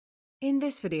In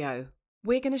this video,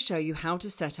 we're going to show you how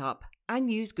to set up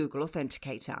and use Google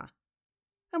Authenticator.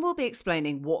 And we'll be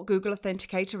explaining what Google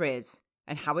Authenticator is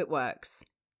and how it works,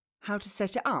 how to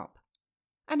set it up,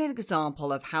 and an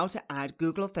example of how to add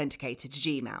Google Authenticator to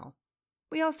Gmail.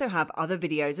 We also have other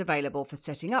videos available for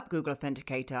setting up Google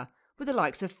Authenticator with the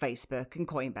likes of Facebook and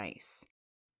Coinbase.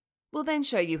 We'll then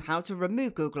show you how to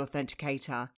remove Google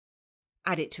Authenticator,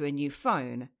 add it to a new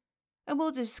phone, and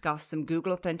we'll discuss some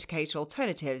Google Authenticator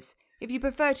alternatives if you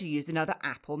prefer to use another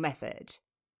app or method.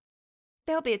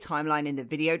 There'll be a timeline in the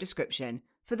video description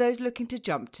for those looking to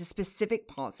jump to specific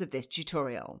parts of this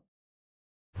tutorial.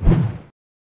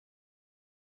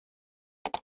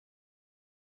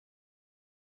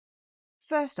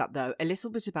 First up though, a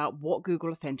little bit about what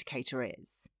Google Authenticator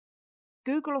is.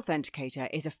 Google Authenticator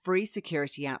is a free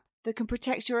security app that can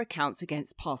protect your accounts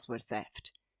against password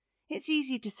theft. It's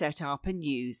easy to set up and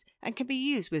use and can be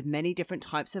used with many different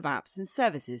types of apps and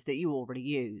services that you already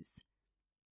use.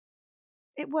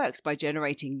 It works by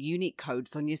generating unique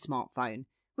codes on your smartphone,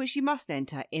 which you must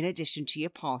enter in addition to your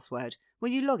password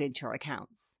when you log into your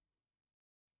accounts.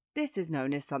 This is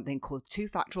known as something called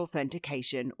two-factor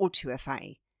authentication or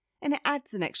 2FA, and it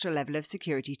adds an extra level of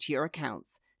security to your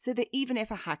accounts so that even if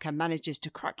a hacker manages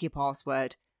to crack your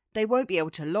password, they won't be able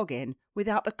to log in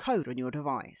without the code on your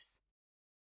device.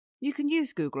 You can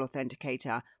use Google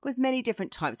Authenticator with many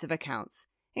different types of accounts,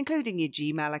 including your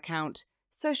Gmail account,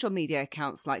 social media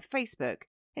accounts like Facebook,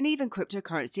 and even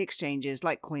cryptocurrency exchanges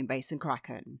like Coinbase and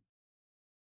Kraken.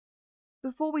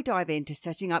 Before we dive into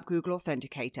setting up Google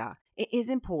Authenticator, it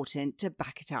is important to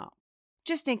back it up.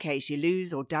 Just in case you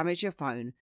lose or damage your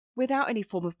phone, without any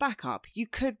form of backup, you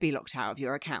could be locked out of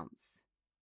your accounts.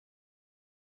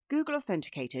 Google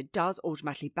Authenticator does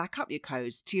automatically back up your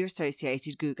codes to your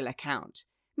associated Google account,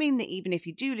 meaning that even if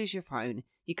you do lose your phone,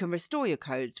 you can restore your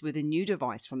codes with a new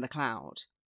device from the cloud.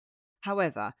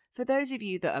 However, for those of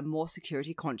you that are more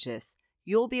security conscious,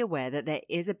 you'll be aware that there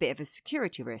is a bit of a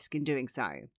security risk in doing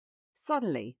so.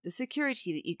 Suddenly, the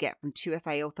security that you get from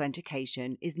 2FA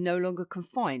authentication is no longer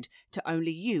confined to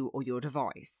only you or your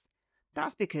device.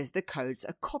 That's because the codes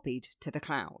are copied to the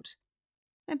cloud.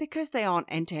 And because they aren't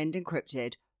end-to-end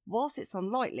encrypted, whilst it's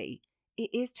unlikely, it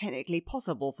is technically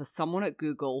possible for someone at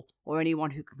Google or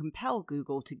anyone who can compel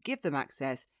Google to give them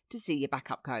access to see your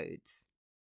backup codes.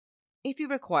 If you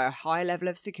require a higher level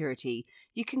of security,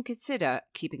 you can consider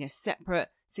keeping a separate,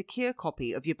 secure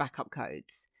copy of your backup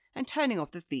codes and turning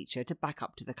off the feature to back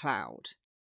up to the cloud.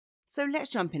 So let's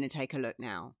jump in and take a look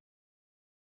now.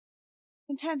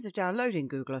 In terms of downloading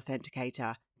Google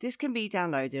Authenticator, this can be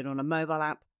downloaded on a mobile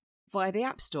app via the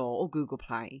App Store or Google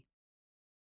Play.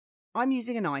 I'm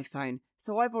using an iPhone,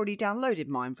 so I've already downloaded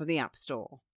mine from the App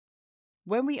Store.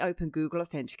 When we open Google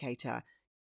Authenticator,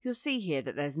 you'll see here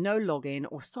that there's no login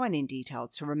or sign-in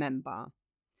details to remember.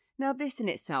 Now this in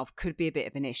itself could be a bit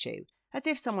of an issue, as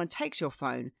if someone takes your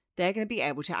phone, they're going to be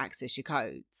able to access your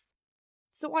codes.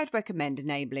 So I'd recommend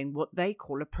enabling what they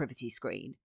call a privacy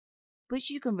screen, which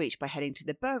you can reach by heading to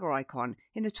the burger icon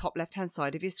in the top left-hand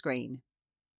side of your screen,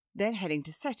 then heading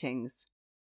to Settings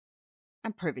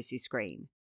and Privacy Screen.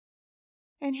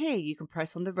 And here you can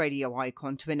press on the radio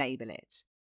icon to enable it.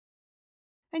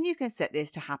 And you can set this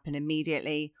to happen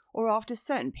immediately or after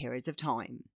certain periods of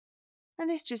time. And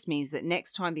this just means that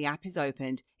next time the app is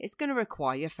opened, it's going to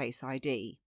require your Face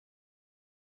ID.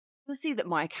 You'll see that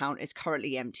my account is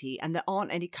currently empty and there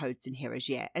aren't any codes in here as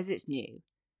yet, as it's new.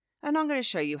 And I'm going to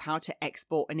show you how to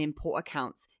export and import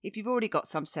accounts if you've already got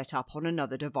some set up on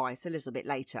another device a little bit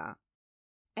later.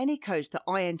 Any codes that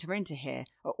I enter into here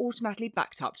are automatically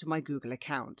backed up to my Google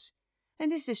account,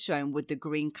 and this is shown with the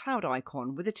green cloud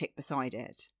icon with a tick beside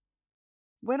it.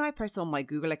 When I press on my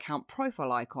Google account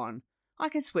profile icon, I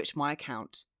can switch my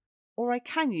account, or I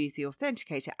can use the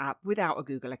Authenticator app without a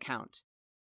Google account.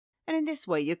 And in this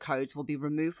way your codes will be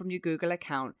removed from your Google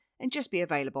account and just be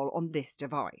available on this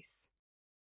device.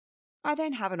 I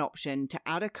then have an option to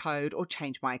add a code or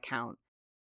change my account,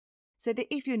 so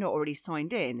that if you're not already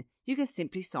signed in, you can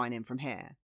simply sign in from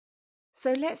here.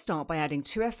 So let's start by adding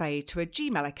 2FA to a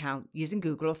Gmail account using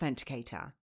Google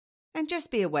Authenticator. And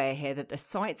just be aware here that the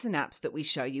sites and apps that we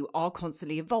show you are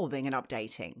constantly evolving and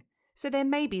updating, so there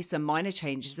may be some minor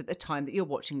changes at the time that you're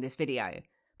watching this video,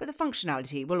 but the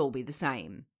functionality will all be the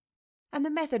same. And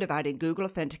the method of adding Google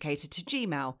Authenticator to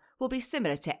Gmail will be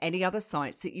similar to any other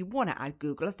sites that you want to add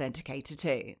Google Authenticator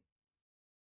to.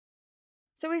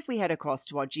 So if we head across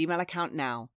to our Gmail account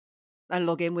now and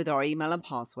log in with our email and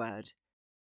password,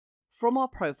 from our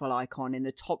profile icon in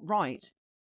the top right,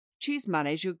 choose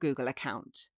Manage your Google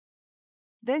account,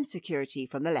 then Security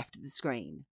from the left of the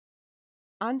screen.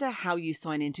 Under How you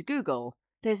sign into Google,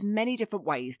 There's many different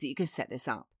ways that you can set this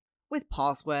up, with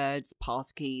passwords,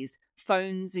 passkeys,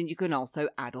 phones, and you can also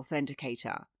add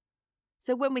Authenticator.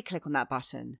 So when we click on that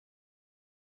button,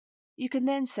 you can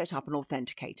then set up an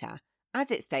Authenticator. As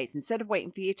it states, instead of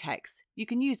waiting for your text, you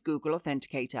can use Google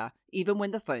Authenticator even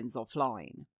when the phone's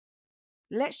offline.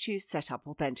 Let's choose Set Up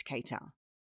Authenticator,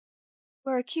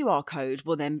 where a QR code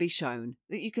will then be shown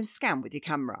that you can scan with your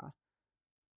camera.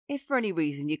 If for any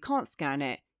reason you can't scan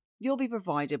it, you'll be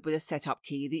provided with a setup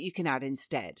key that you can add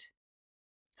instead.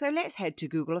 So let's head to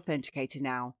Google Authenticator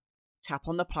now, tap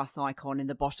on the plus icon in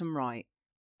the bottom right,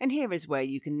 and here is where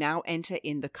you can now enter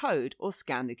in the code or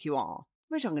scan the QR,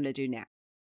 which I'm going to do now.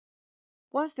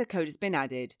 Once the code has been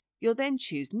added, you'll then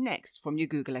choose Next from your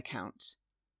Google account,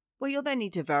 where you'll then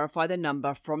need to verify the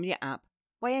number from your app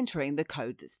by entering the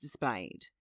code that's displayed.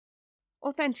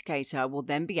 Authenticator will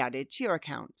then be added to your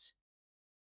account.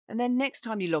 And then next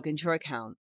time you log into your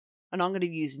account, and I'm going to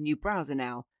use a new browser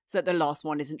now so that the last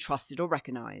one isn't trusted or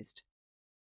recognised,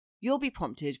 you'll be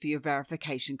prompted for your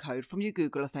verification code from your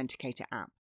Google Authenticator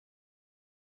app.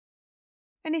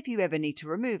 And if you ever need to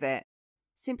remove it,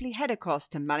 simply head across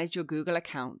to Manage your Google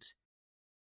account,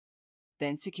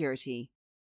 then Security.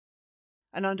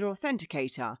 And under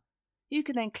Authenticator, you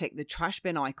can then click the trash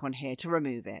bin icon here to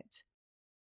remove it.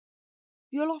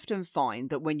 You'll often find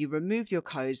that when you remove your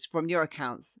codes from your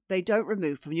accounts, they don't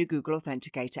remove from your Google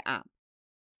Authenticator app.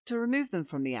 To remove them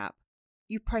from the app,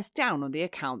 you press down on the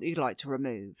account that you'd like to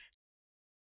remove.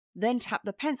 Then tap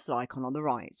the pencil icon on the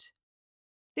right.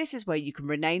 This is where you can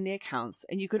rename the accounts,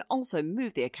 and you can also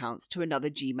move the accounts to another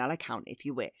Gmail account if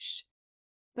you wish.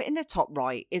 But in the top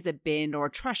right is a bin or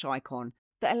a trash icon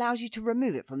that allows you to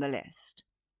remove it from the list.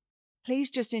 Please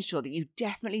just ensure that you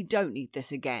definitely don't need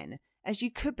this again, as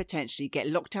you could potentially get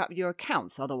locked out of your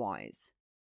accounts otherwise.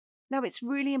 Now, it's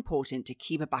really important to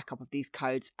keep a backup of these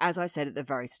codes, as I said at the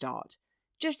very start,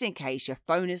 just in case your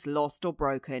phone is lost or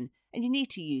broken and you need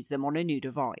to use them on a new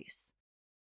device.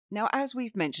 Now, as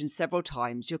we've mentioned several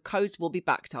times, your codes will be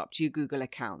backed up to your Google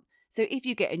account, so if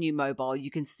you get a new mobile,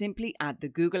 you can simply add the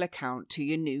Google account to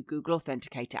your new Google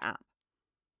Authenticator app.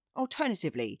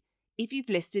 Alternatively, if you've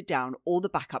listed down all the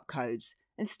backup codes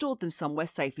and stored them somewhere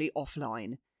safely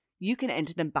offline, you can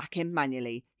enter them back in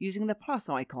manually using the plus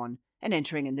icon and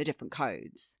entering in the different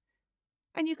codes.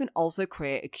 And you can also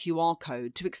create a QR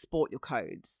code to export your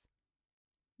codes.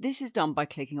 This is done by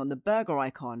clicking on the burger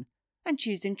icon and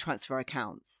choosing Transfer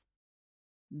Accounts,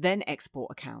 then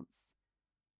Export Accounts.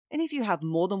 And if you have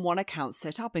more than one account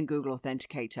set up in Google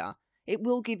Authenticator, it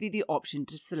will give you the option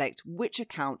to select which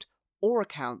account or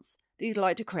accounts that you'd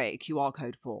like to create a QR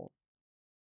code for.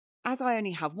 As I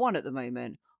only have one at the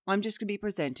moment, I'm just going to be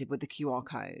presented with the QR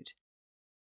code.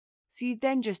 So you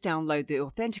then just download the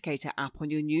Authenticator app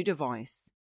on your new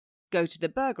device, go to the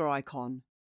burger icon,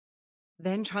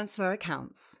 then Transfer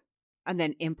Accounts, and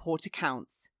then Import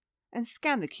Accounts, and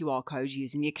scan the QR code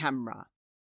using your camera.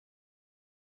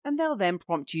 And they'll then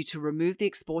prompt you to remove the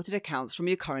exported accounts from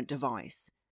your current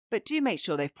device, but do make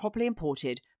sure they've properly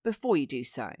imported before you do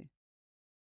so.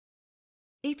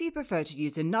 If you prefer to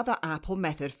use another app or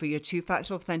method for your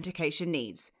two-factor authentication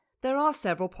needs, there are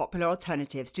several popular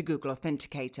alternatives to Google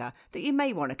Authenticator that you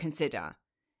may want to consider,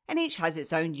 and each has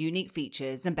its own unique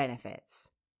features and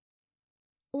benefits.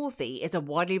 Authy is a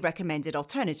widely recommended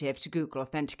alternative to Google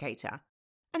Authenticator,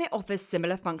 and it offers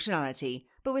similar functionality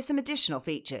but with some additional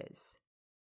features.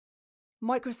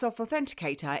 Microsoft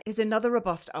Authenticator is another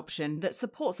robust option that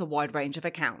supports a wide range of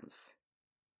accounts.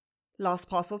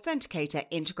 LastPass Authenticator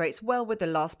integrates well with the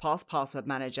LastPass Password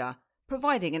Manager,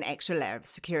 providing an extra layer of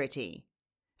security.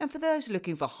 And for those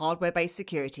looking for hardware-based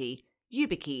security,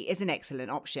 YubiKey is an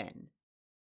excellent option.